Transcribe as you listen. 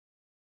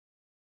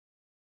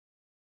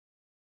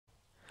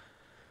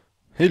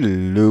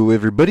Hello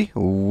everybody,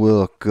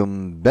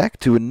 welcome back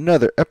to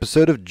another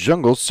episode of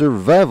Jungle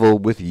Survival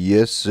with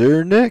Yes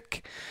Sir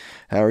Nick.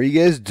 How are you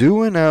guys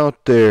doing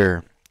out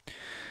there?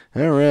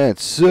 Alright,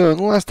 so in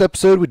the last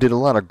episode we did a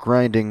lot of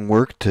grinding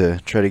work to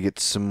try to get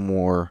some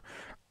more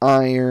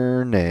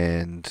iron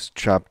and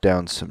chop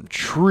down some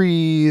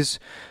trees.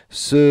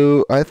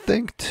 So I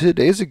think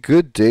today's a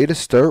good day to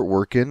start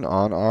working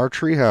on our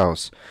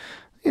treehouse.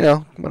 I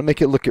want to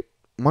make it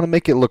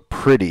look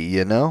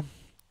pretty,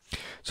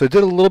 So I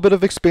did a little bit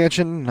of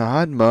expansion,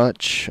 not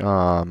much.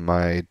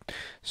 I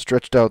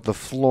stretched out the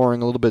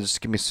flooring a little bit just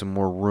to give me some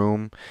more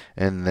room,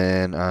 and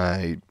then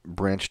I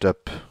branched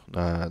up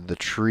the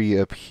tree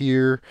up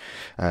here.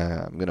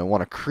 I'm going to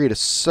want to create a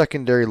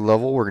secondary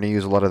level. We're going to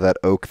use a lot of that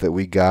oak that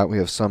we got. We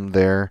have some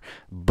there,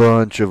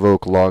 bunch of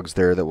oak logs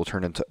there that will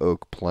turn into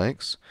oak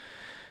planks.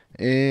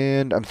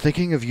 And I'm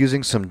thinking of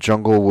using some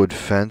jungle wood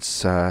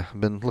fence.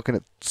 I've been looking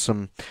at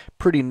some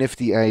pretty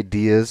nifty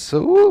ideas,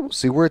 so we'll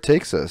see where it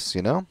takes us.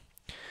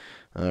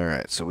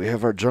 Alright, so we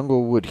have our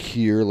jungle wood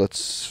here.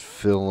 Let's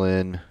fill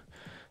in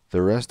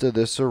the rest of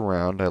this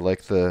around. I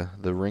like the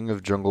ring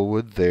of jungle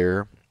wood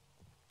there.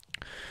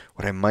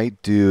 What I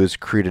might do is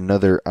create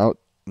another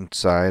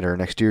outside or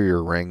an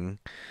exterior ring.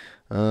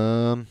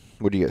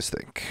 What do you guys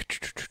think?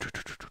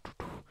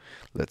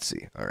 Let's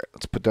see. Alright,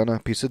 let's put down a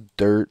piece of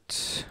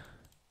dirt.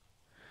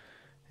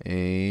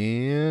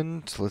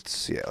 And let's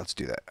see. Yeah, let's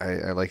do that.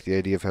 I like the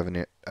idea of having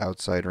an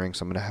outside ring,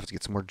 so I'm going to have to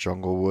get some more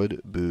jungle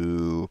wood.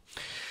 Boo.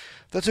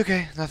 That's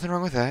okay. Nothing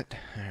wrong with that.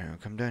 Alright, we'll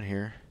come down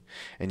here.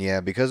 And yeah,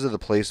 because of the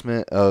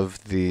placement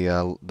of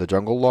the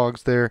jungle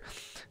logs there,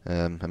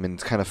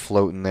 it's kind of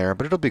floating there,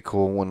 but it'll be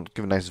cool. It'll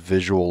give a nice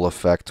visual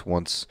effect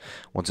once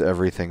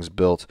everything's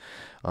built.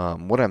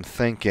 What I'm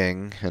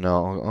thinking, and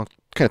I'll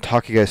kind of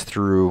talk you guys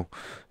through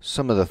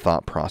some of the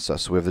thought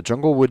process. So we have the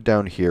jungle wood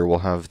down here. We'll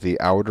have the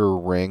outer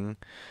ring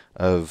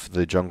of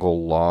the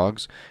jungle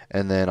logs,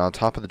 and then on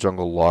top of the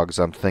jungle logs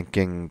I'm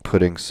thinking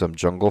putting some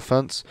jungle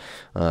fence,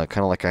 kind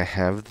of like I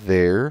have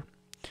there,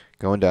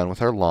 going down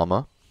with our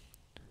llama.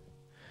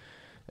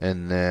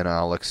 And then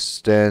I'll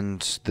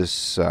extend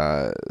this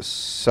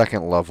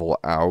second level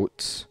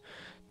out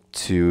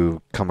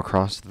to come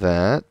across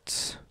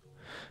that.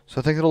 So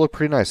I think it'll look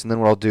pretty nice. And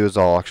then what I'll do is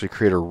I'll actually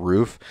create a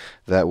roof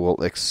that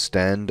will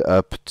extend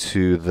up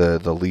to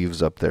the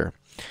leaves up there.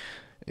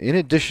 In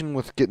addition,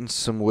 with getting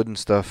some wooden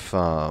stuff,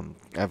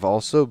 I've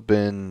also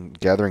been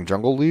gathering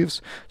jungle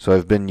leaves. So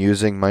I've been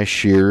using my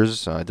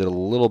shears. I did a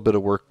little bit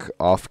of work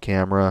off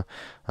camera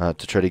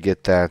to try to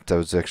get that. I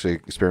was actually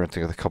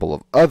experimenting with a couple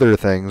of other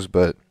things,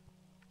 but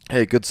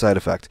hey, good side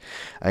effect.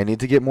 I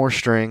need to get more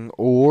string,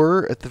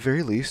 or at the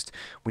very least,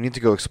 we need to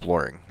go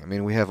exploring.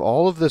 We have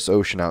all of this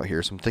ocean out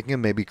here, so I'm thinking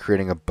of maybe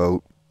creating a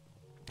boat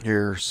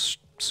here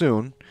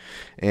soon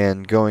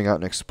and going out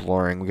and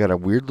exploring. We got a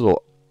weird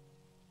little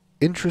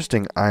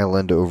interesting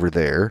island over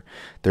there.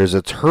 There's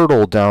a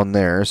turtle down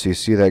there, so you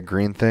see that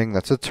green thing?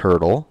 That's a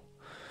turtle.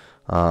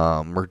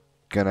 We're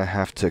gonna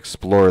have to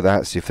explore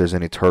that, see if there's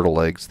any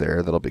turtle eggs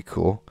there. That'll be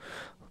cool.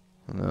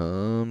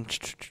 Yeah,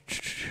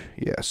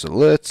 so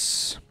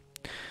let's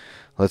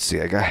see.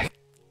 I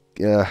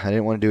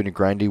didn't want to do any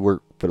grindy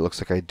work, but it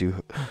looks like I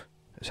do.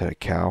 Is that a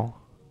cow?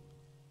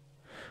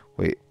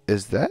 Wait,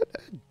 is that a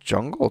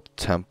jungle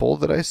temple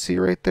that I see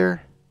right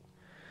there?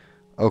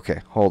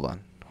 Okay, hold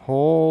on.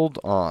 Hold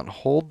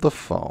the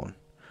phone.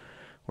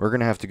 We're going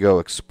to have to go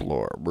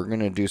explore. We're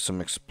going to do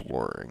some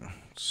exploring.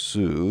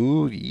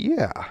 So,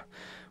 yeah.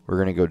 We're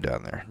going to go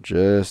down there.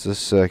 Just a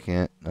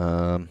second.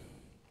 Alright,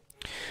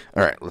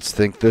 let's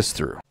think this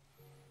through.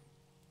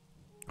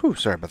 Ooh,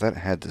 sorry about that. I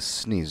had to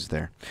sneeze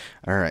there.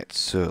 Alright,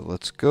 so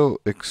let's go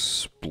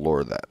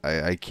explore that.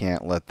 I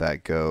can't let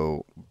that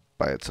go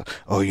by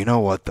itself. Oh, you know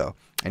what, though?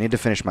 I need to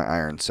finish my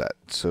iron set.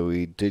 So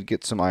we did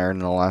get some iron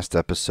in the last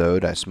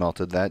episode. I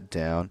smelted that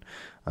down.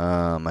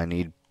 I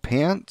need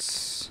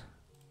pants.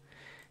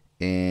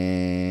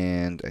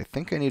 And I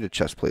think I need a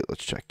chest plate.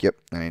 Let's check. Yep,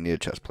 I need a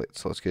chest plate.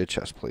 So let's get a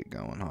chest plate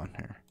going on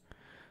here.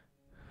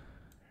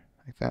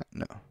 Like that?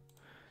 No.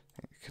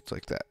 It's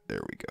like that.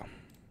 There we go.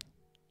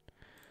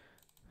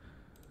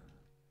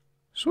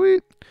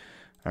 Sweet.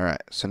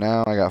 Alright, so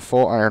now I got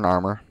full iron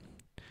armor.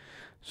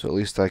 So at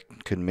least I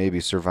could maybe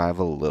survive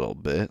a little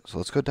bit. So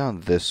let's go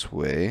down this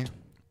way.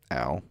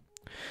 Ow.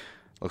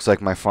 Looks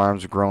like my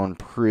farm's growing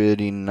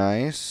pretty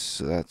nice.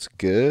 So that's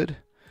good.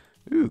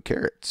 Ooh,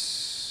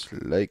 carrots.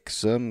 Like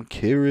some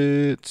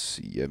carrots.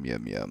 Yum,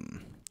 yum,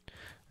 yum.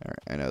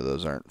 Alright, I know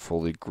those aren't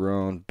fully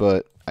grown,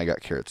 but I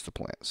got carrots to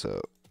plant, so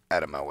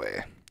out of my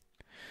way.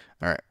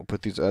 Alright, we'll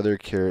put these other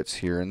carrots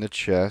here in the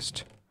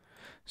chest.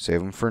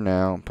 Save them for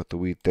now. Put the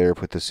wheat there,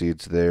 put the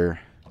seeds there.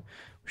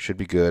 Should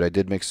be good. I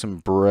did make some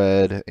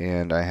bread,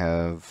 and I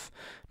have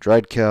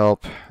dried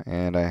kelp,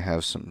 and I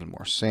have some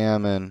more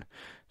salmon.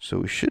 So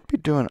we should be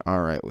doing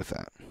alright with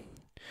that.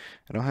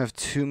 I don't have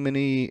too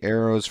many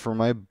arrows for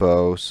my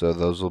bow, so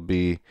those will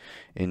be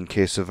in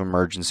case of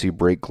emergency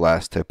break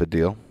glass type of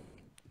deal.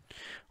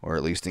 Or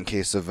at least in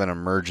case of an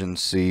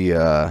emergency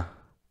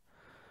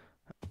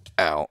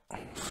Ow.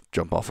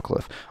 Jump off a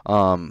cliff.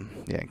 Yeah,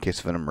 in case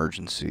of an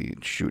emergency,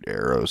 shoot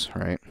arrows,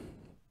 right?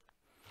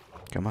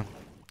 Come on.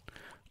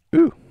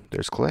 Ooh,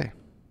 there's clay.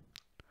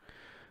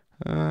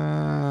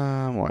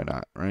 Why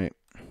not, right?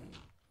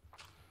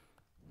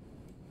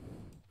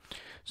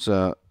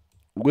 So,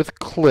 with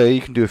clay,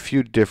 you can do a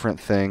few different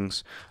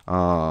things.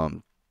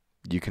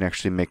 You can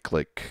actually make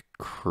like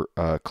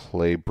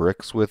clay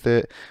bricks with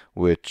it,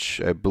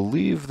 which I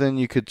believe then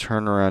you could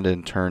turn around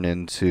and turn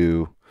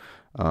into,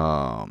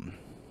 um,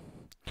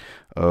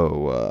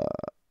 oh,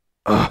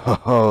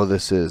 oh,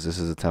 this is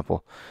a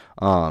temple.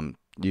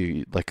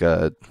 You like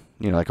a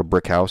like a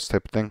brick house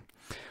type of thing,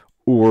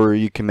 or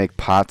you can make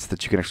pots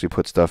that you can actually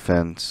put stuff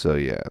in. So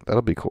yeah,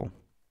 that'll be cool.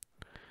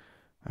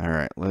 All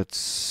right, let's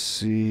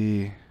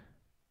see.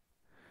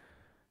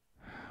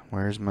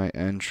 Where's my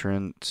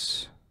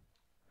entrance?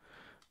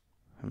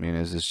 I mean,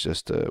 is this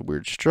just a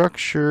weird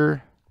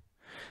structure?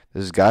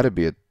 This has got to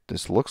be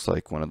this looks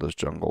like one of those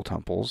jungle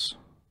temples.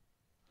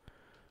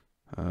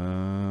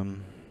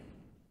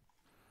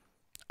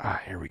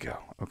 Here we go.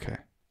 Okay.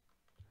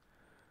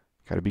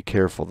 Gotta be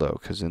careful though,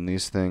 because in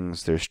these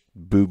things there's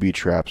booby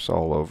traps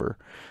all over.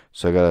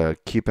 So I gotta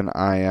keep an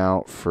eye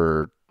out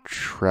for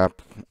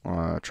trap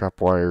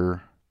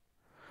wire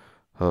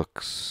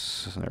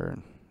hooks, or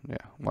yeah,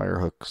 wire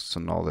hooks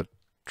and all the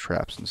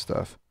traps and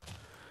stuff.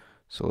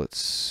 So let's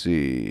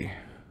see.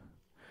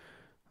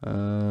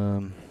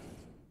 All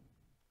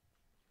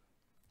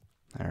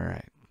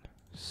right,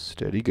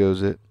 steady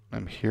goes it.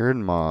 I'm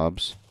hearing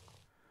mobs.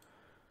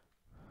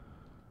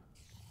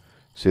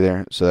 See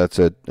there? So that's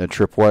a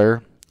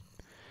tripwire.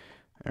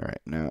 All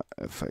right, now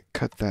if I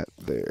cut that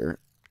there,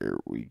 here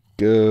we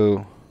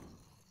go.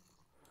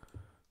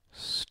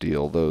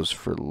 Steal those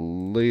for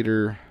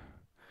later.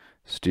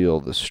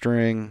 Steal the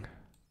string.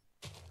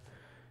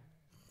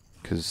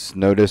 Because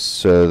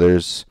notice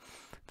there's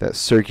that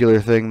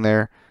circular thing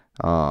there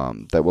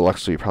that will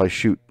actually probably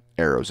shoot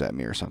arrows at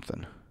me or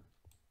something.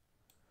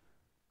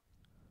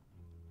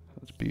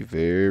 Let's be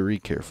very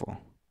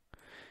careful.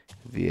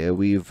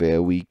 Very,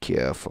 very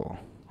careful.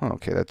 Oh,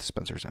 okay, that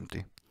dispenser's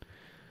empty.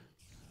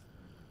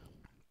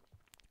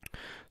 So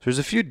there's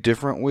a few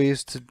different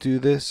ways to do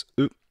this.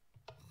 Oop.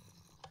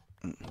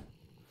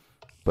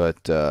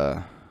 But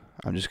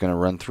I'm just gonna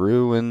run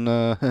through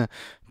and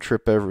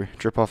trip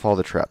off all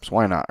the traps.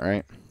 Why not,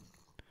 right?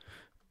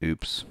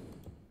 Oops.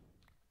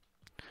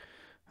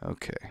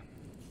 Okay.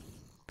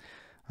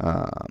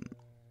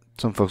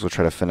 Some folks will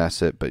try to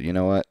finesse it, but you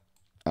know what?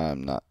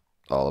 I'm not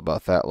all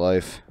about that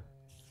life.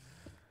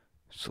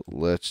 So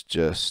let's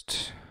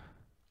just...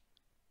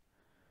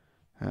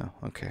 Oh,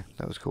 okay.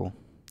 That was cool.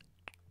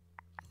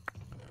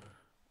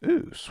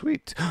 Ooh,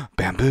 sweet.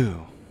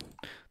 Bamboo.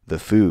 The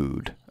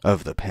food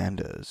of the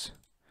pandas.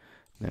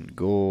 Then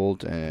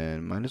gold,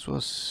 and might as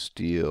well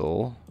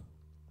steal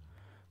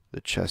the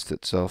chest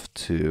itself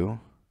too.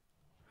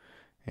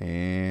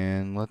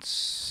 And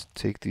let's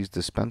take these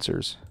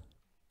dispensers.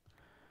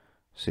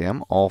 See,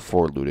 I'm all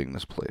for looting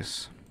this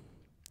place.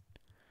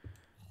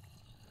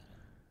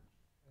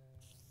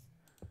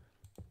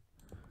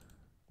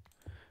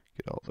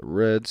 Get all the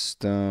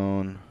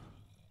redstone.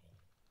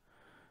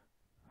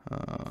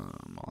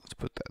 Let's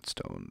put that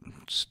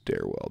stone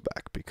stairwell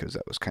back because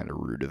that was kind of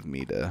rude of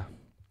me to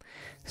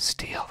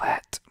steal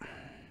that.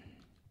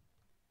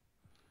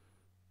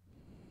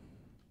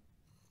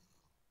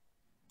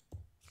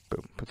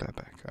 Boom, put that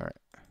back. All right.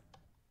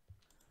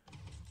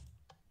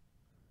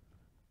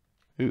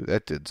 Ooh,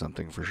 that did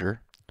something for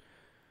sure.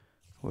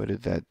 What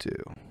did that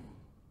do?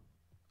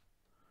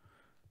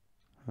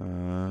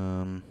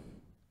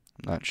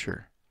 Not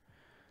sure.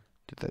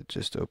 Did that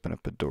just open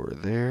up a door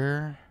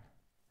there?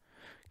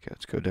 Okay,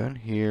 let's go down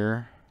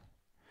here.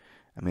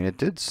 I mean, it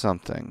did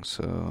something,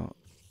 so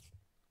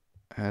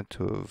I had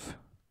to have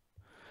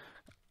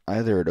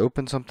either it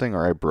opened something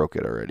or I broke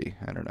it already.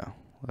 I don't know.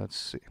 Let's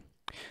see.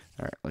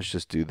 All right, let's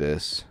just do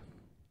this.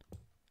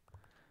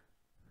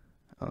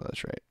 Oh,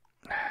 that's right.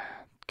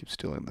 Keep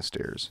stealing the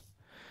stairs.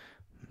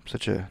 I'm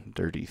such a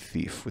dirty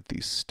thief with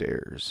these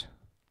stairs.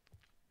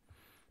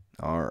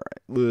 All right,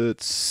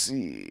 let's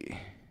see.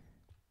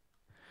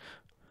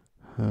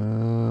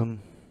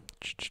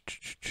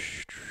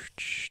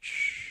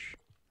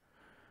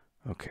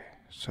 Okay,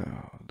 so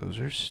those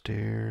are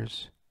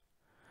stairs.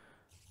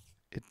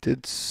 It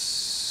did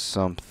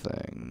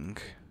something.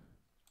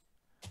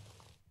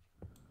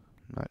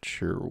 Not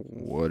sure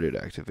what it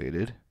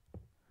activated.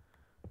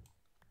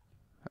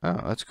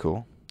 Oh, that's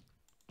cool.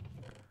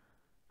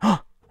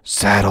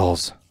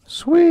 Saddles!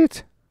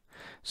 Sweet!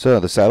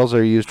 So the saddles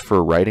are used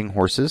for riding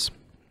horses.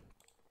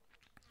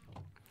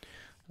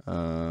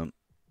 I'm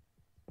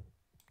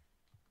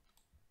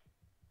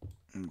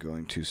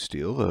going to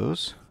steal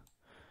those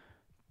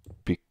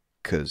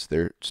because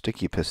they're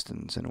sticky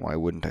pistons, and why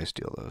wouldn't I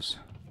steal those?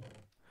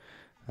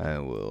 I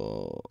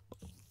will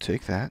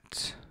take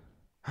that.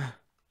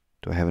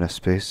 Do I have enough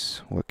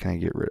space? What can I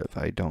get rid of?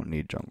 I don't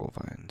need jungle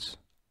vines.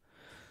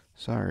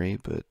 Sorry,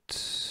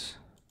 but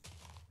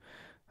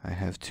I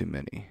have too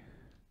many.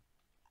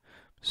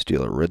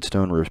 Steal a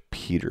redstone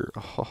repeater.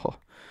 Oh,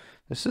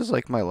 this is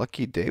like my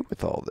lucky day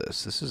with all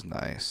this. This is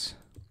nice.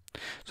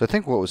 So I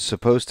think what was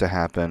supposed to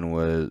happen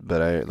was,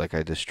 but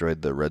I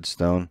destroyed the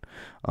redstone.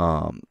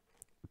 Um,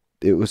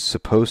 it was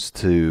supposed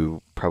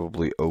to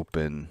probably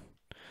open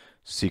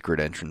secret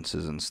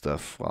entrances and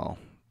stuff while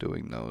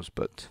doing those,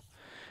 but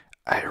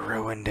I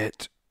ruined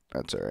it.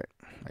 That's alright.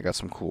 I got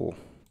some cool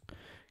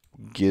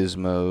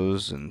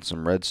gizmos and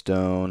some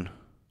redstone.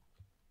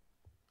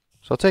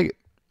 So I'll take it.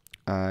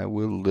 I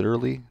will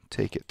literally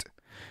take it.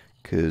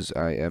 Because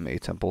I am a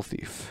temple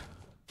thief.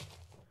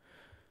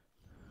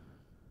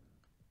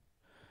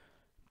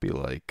 Be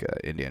like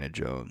Indiana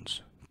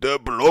Jones.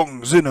 That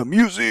belongs in a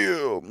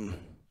museum!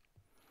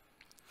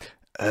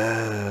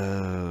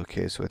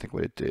 Okay, so I think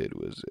what it did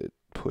was it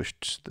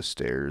pushed the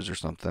stairs or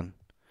something.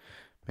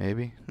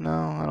 Maybe? No,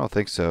 I don't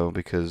think so,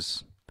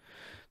 because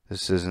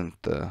this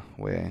isn't the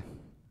way.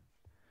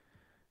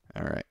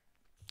 Alright.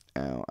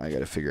 Now, I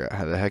gotta figure out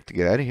how the heck to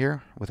get out of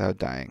here without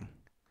dying.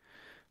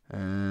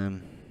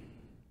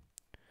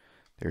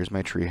 There's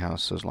my treehouse,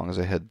 so as long as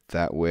I head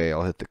that way,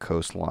 I'll hit the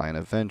coastline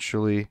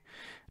eventually.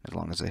 As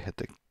long as I hit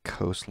the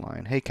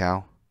coastline. Hey,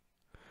 cow.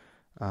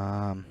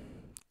 I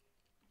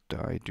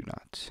do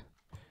not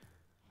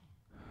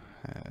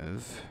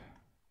have...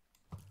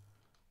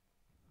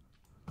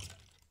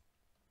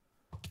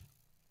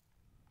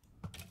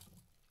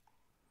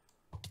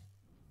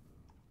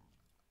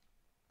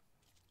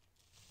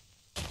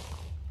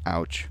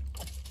 Ouch.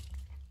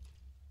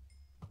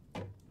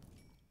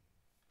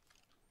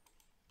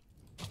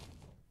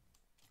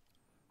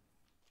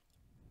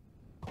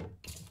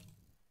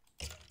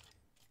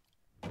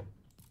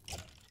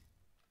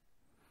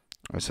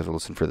 I just have to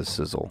listen for the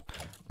sizzle,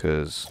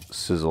 because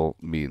sizzle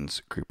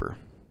means creeper.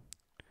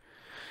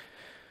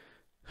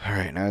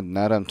 Alright, now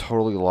that I'm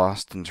totally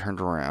lost and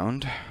turned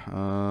around,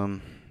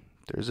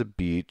 there's a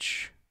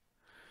beach.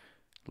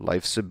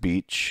 Life's a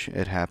beach.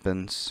 It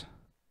happens.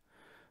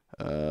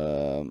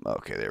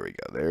 Okay, there we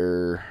go.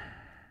 There.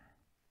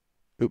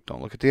 Oop,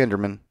 don't look at the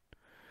Enderman.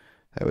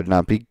 That would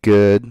not be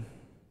good.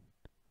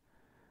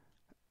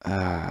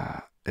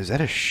 Is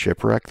that a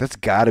shipwreck? That's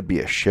gotta be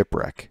a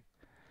shipwreck.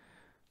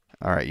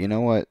 Alright, you know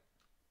what?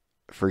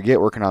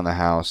 Forget working on the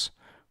house.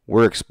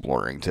 We're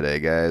exploring today,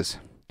 guys.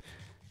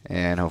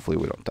 And hopefully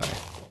we don't die.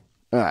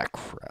 Ah,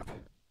 crap.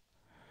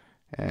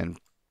 And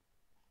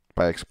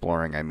by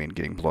exploring, I mean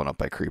getting blown up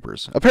by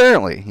creepers.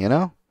 Apparently, you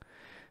know?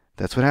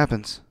 That's what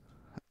happens.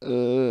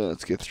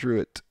 Let's get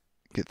through it.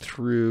 Get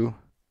through.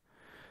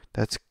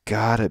 That's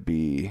gotta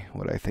be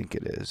what I think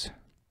it is.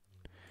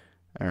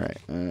 Alright,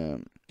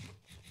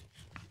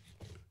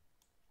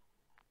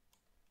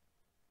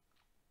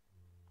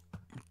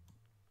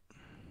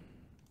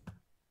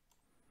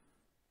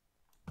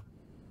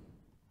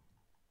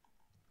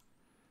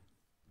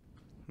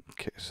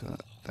 okay, so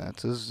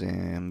that's a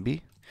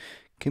zombie.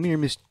 Come here,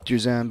 Mr.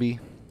 Zombie.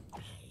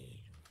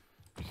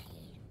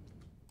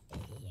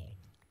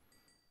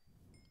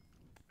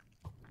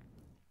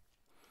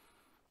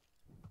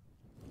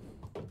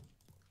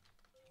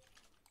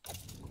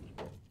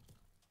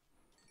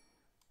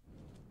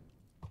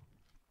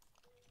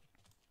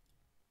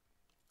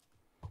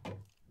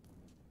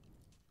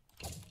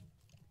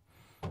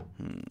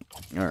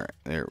 Alright,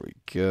 there we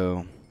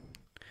go.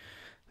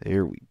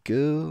 There we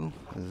go.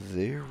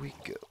 There we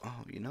go.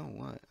 Oh, you know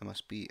what? I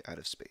must be out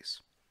of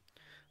space.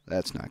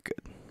 That's not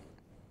good.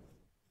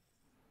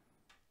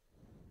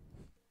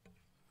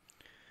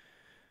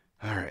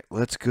 Alright,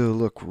 let's go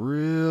look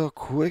real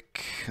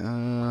quick.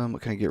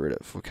 What can I get rid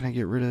of? What can I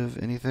get rid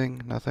of?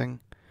 Anything?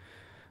 Nothing?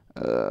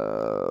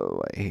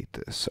 I hate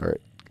this.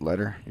 Alright,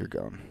 letter, you're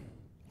gone.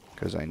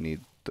 Because I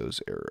need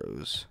those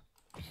arrows.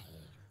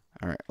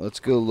 Alright, let's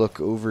go look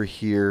over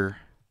here.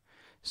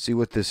 See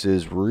what this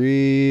is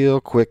real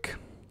quick.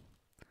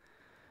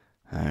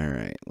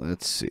 Alright,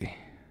 let's see.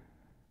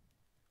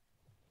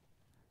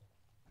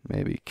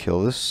 Maybe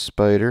kill this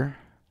spider.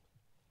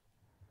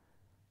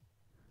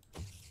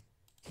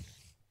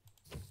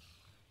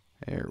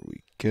 There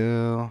we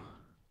go.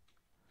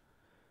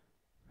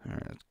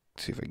 Alright, let's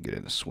see if I can get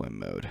into swim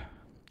mode.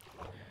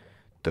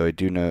 Though I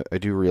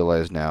do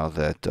realize now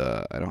that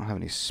I don't have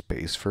any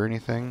space for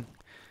anything.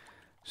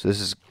 So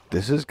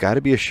this has got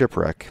to be a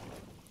shipwreck.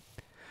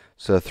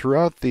 So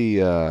throughout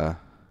the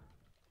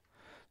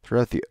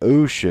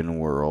ocean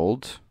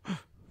world,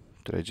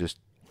 did I just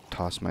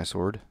toss my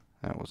sword?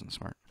 That wasn't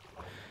smart.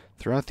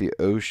 Throughout the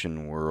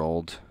ocean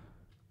world,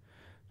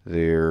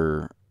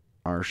 there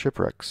are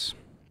shipwrecks,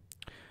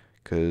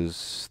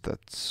 because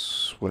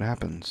that's what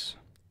happens.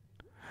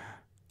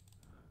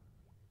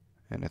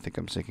 And I think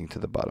I'm sinking to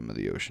the bottom of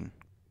the ocean.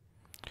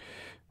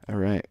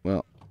 Alright,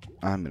 well,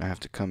 I'm going to have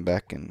to come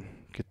back and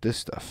get this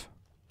stuff.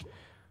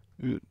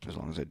 Ooh, as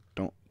long as I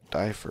don't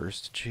die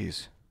first.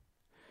 Jeez.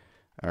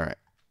 Alright,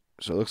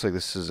 so it looks like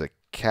this is a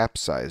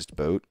capsized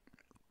boat.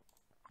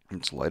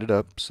 Let's light it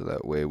up so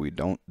that way we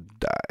don't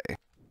die.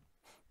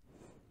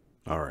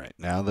 Alright,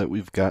 now that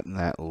we've gotten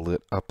that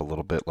lit up a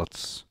little bit,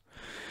 let's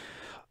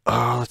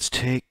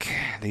take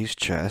these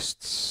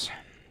chests.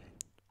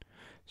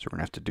 So we're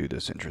going to have to do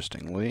this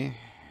interestingly.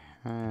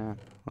 Well,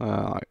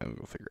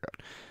 we'll figure it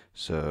out.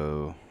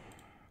 So,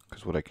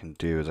 because what I can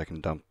do is I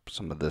can dump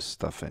some of this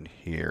stuff in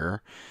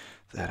here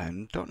that I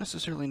don't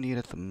necessarily need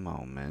at the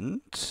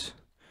moment.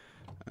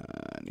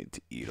 I need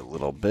to eat a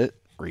little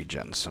bit,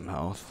 regen some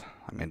health.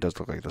 I mean, it does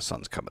look like the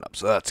sun's coming up,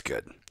 so that's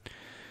good.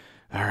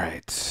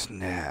 Alright,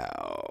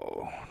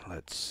 now,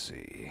 let's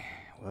see.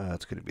 Well,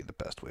 that's going to be the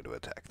best way to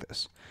attack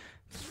this.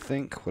 I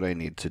think what I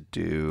need to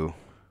do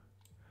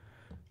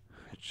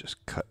is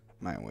just cut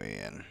my way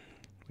in.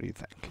 What do you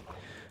think?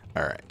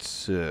 Alright,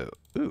 so,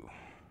 ooh,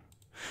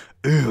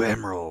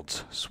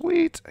 emeralds.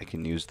 Sweet! I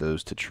can use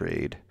those to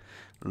trade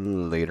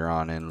later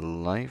on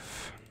in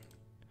life.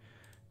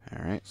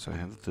 Alright, so I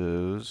have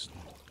those.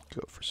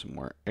 Go for some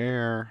more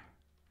air.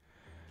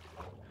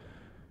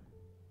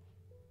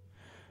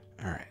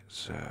 Alright,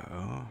 so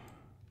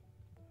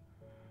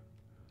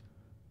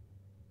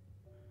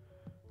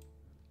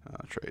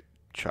I'll try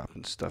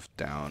chopping stuff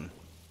down.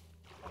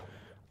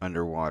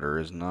 Underwater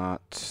is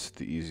not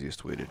the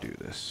easiest way to do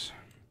this.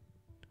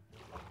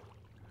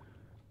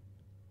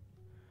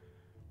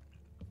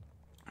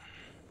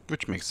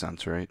 Which makes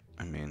sense, right?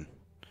 I mean,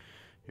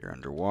 you're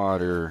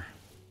underwater.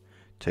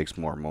 Takes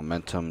more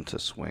momentum to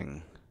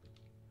swing.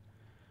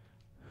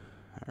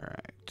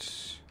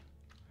 Alright.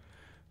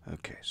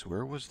 Okay, so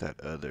where was that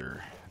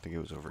other? I think it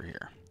was over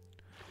here.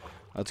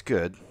 That's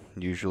good.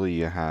 Usually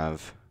you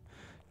have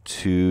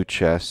 2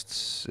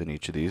 chests in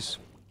each of these.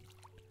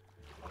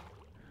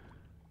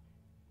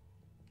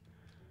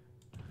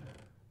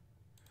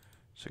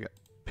 So you got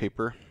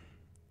paper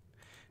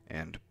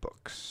and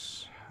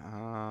books.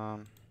 A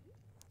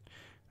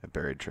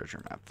buried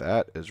treasure map.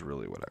 That is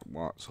really what I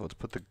want. So let's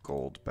put the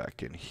gold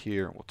back in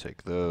here. We'll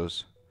take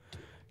those.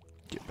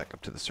 Get back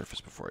up to the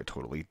surface before I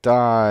totally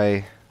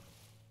die.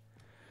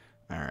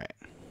 Alright.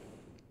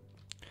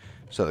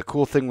 So the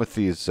cool thing with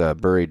these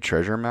buried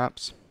treasure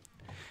maps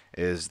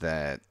is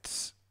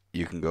that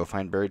you can go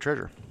find buried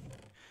treasure.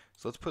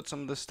 So let's put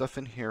some of this stuff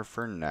in here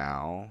for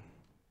now.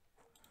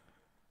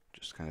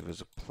 Just kind of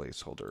as a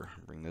placeholder.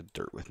 Bring the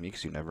dirt with me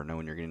because you never know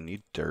when you're going to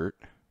need dirt.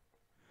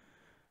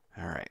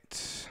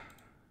 Alright.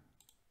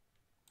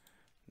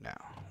 Now,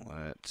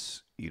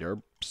 let's eat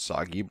our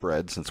soggy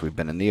bread since we've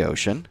been in the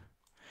ocean.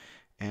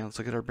 And let's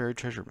look at our buried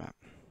treasure map.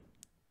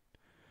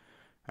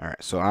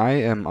 Alright, so I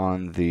am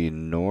on the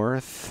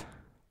northwest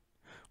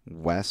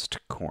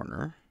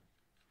corner.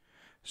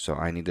 So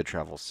I need to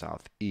travel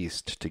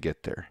southeast to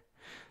get there.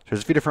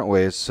 There's a few different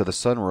ways. So the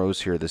sun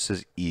rose here. This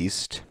is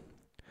east.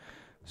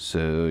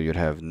 So you'd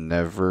have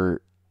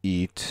never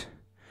eat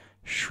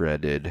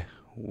shredded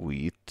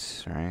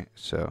wheat, right?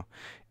 So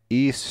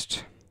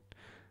east,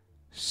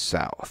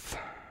 south.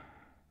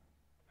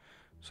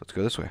 So let's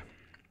go this way.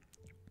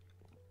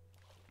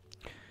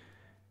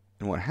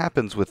 And what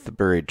happens with the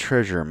buried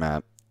treasure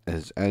map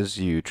is as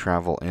you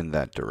travel in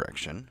that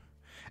direction,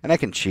 and I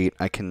can cheat,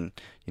 I can,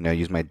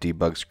 use my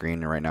debug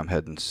screen, and right now I'm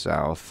heading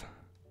south.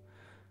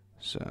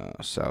 So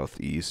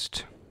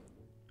southeast.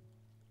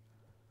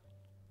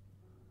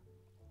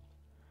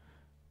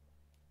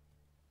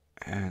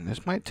 And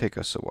this might take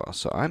us a while,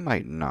 so I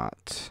might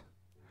not.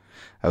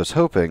 I was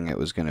hoping it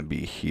was going to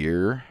be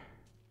here.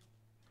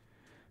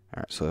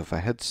 Alright, so if I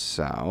head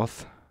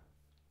south.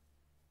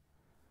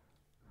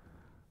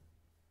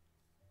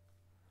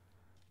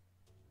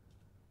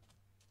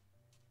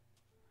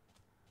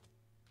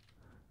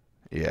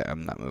 Yeah,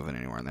 I'm not moving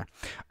anywhere in there.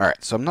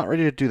 Alright, so I'm not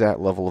ready to do that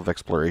level of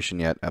exploration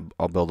yet.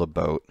 I'll build a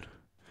boat.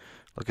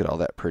 Look at all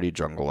that pretty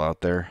jungle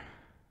out there.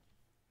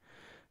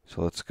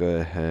 So let's go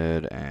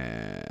ahead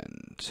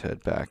and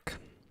head back.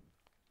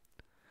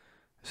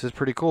 This is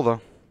pretty cool,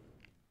 though.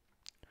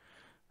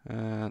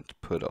 Let's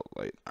put a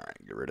light.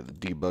 Alright, get rid of the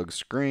debug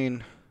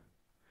screen.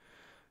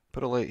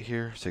 Put a light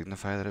here,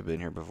 signify that I've been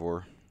here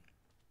before.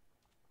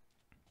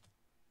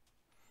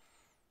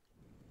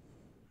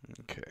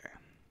 Okay.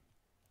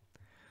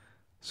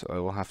 So I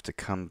will have to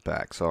come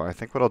back. So I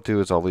think what I'll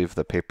do is I'll leave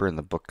the paper and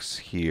the books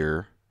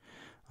here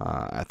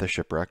at the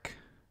shipwreck.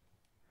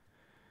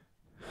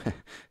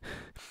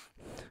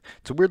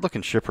 It's a weird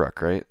looking shipwreck,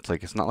 right?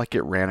 It's not like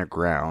it ran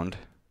aground.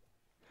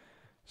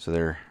 So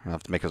I'll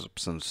have to make up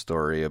some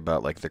story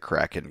about like the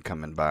Kraken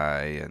coming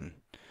by and,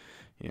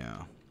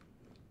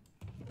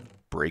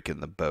 breaking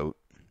the boat.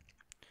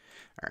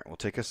 Alright, we'll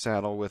take a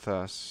saddle with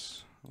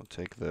us. We'll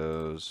take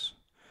those.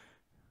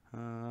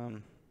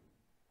 Alright,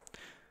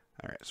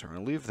 so we're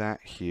going to leave that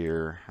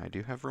here. I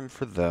do have room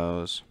for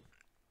those.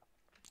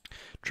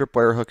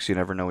 Tripwire hooks, you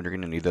never know when you're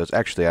going to need those.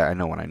 Actually, I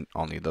know when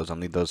I'll need those. I'll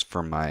need those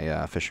for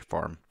my fish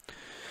farm.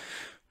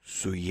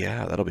 So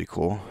yeah, that'll be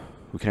cool.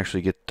 We can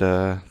actually get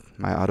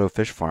my auto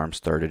fish farm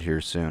started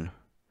here soon.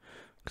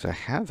 Because I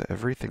have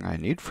everything I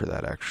need for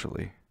that,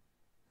 actually.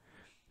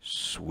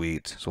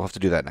 Sweet. So we'll have to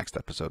do that next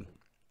episode.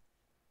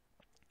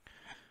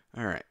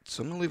 Alright,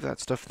 so I'm going to leave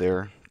that stuff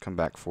there. Come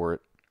back for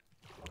it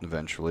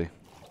eventually.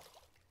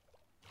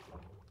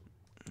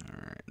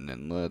 Alright, and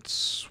then let's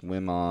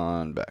swim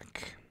on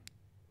back.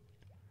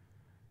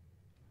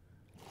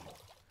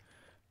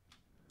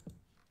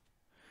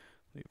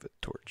 Leave a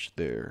torch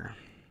there.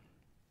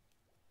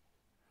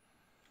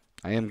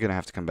 I am going to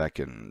have to come back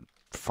and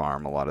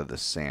farm a lot of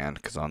this sand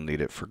because I'll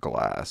need it for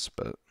glass,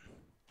 but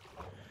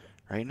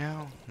right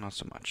now, not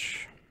so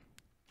much.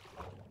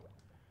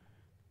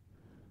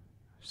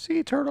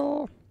 Sea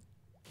turtle!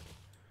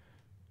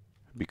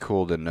 It'd be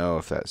cool to know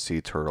if that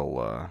sea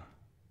turtle,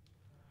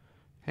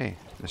 Hey,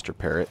 Mr.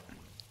 Parrot.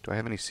 Do I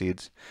have any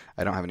seeds?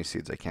 I don't have any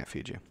seeds. I can't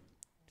feed you.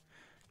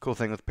 Cool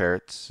thing with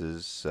parrots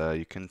is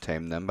you can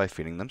tame them by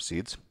feeding them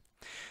seeds.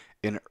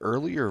 In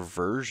earlier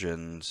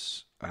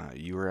versions,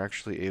 you were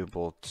actually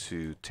able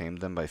to tame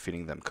them by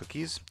feeding them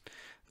cookies,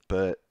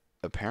 but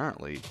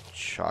apparently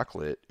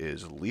chocolate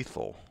is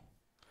lethal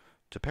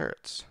to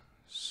parrots.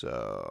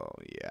 So,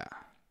 yeah.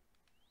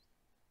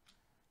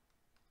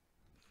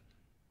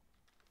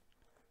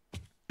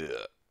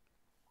 Ugh.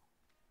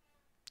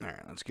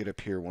 Alright, let's get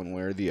up here one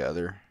way or the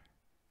other.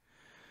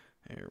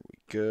 There we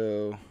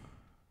go.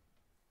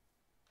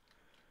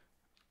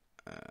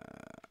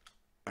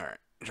 Alright,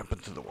 jump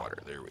into the water.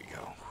 There we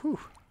go. Whew.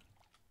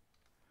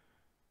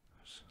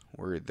 Was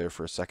worried there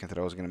for a second that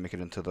I was going to make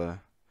it into the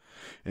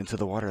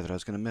water, that I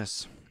was going to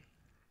miss.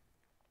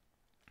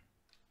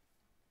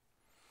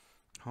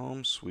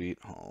 Home sweet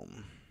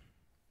home.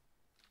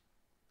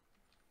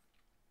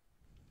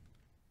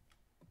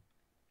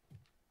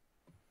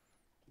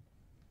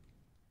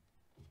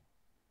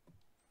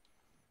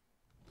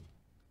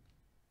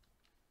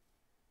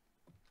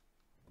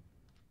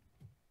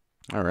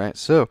 Alright,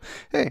 so,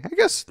 hey, I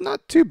guess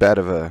not too bad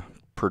of a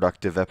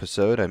productive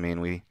episode. I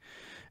mean, we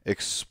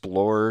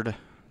explored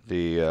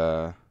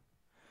the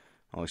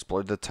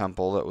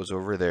temple that was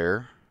over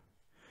there,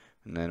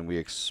 and then we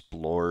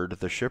explored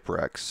the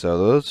shipwreck. So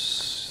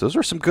those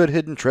are some good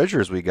hidden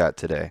treasures we got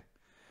today.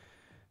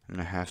 I'm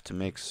gonna have to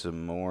make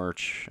some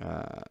more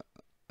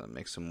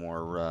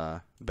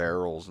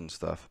barrels and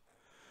stuff.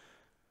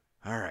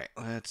 Alright,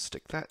 let's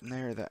stick that in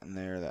there, that in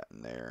there, that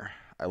in there.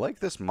 I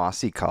like this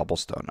mossy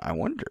cobblestone. I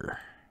wonder,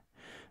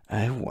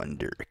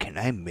 can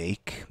I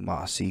make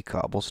mossy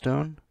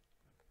cobblestone?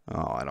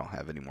 Oh, I don't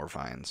have any more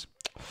vines.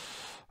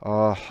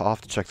 I'll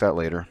have to check that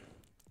later.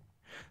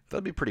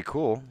 That'd be pretty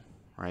cool,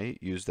 right?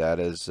 Use that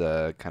as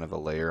kind of a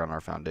layer on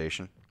our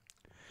foundation.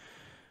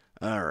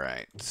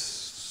 Alright,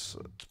 so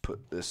let's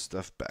put this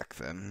stuff back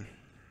then.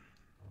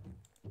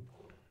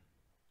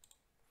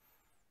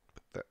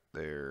 Put that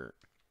there.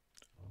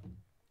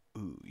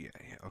 Ooh, yeah,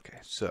 okay.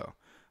 So,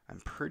 I'm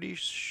pretty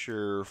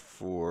sure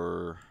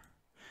for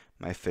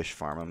my fish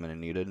farm, I'm going to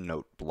need a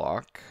note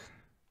block.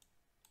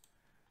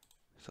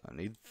 So, I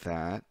need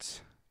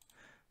that.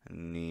 I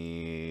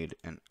need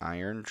an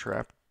iron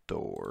trap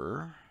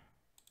door.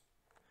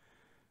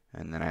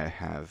 And then I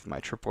have my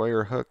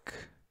tripwire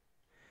hook.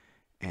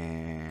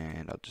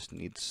 And I'll just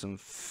need some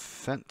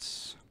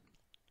fence.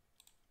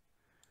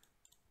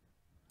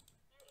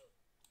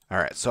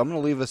 Alright, so I'm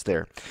going to leave this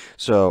there.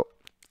 So,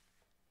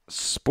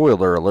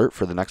 spoiler alert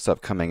for the next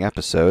upcoming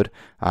episode,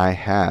 I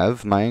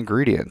have my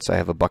ingredients. I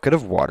have a bucket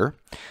of water,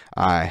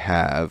 I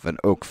have an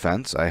oak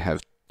fence, I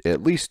have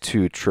at least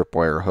 2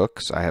 tripwire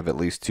hooks, I have at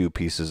least 2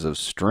 pieces of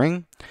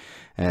string,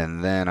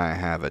 and then I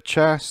have a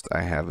chest,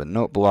 I have a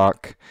note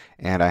block,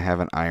 and I have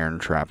an iron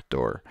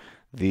trapdoor.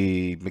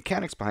 The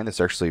mechanics behind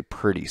this are actually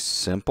pretty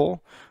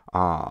simple,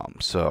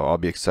 so I'll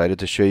be excited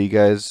to show you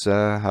guys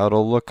how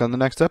it'll look on the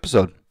next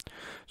episode.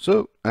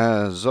 So,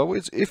 as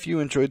always, if you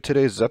enjoyed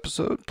today's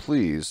episode,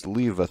 please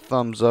leave a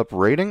thumbs up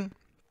rating.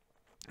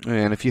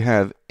 And if you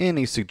have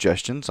any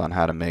suggestions on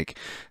how to make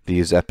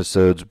these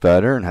episodes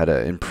better and how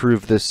to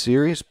improve this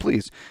series,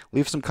 please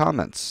leave some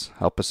comments.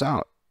 Help us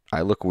out.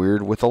 I look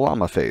weird with a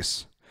llama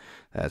face.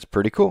 That's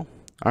pretty cool.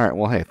 Alright,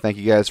 well, hey, thank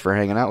you guys for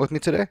hanging out with me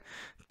today.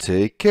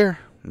 Take care.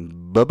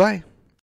 Bye-bye.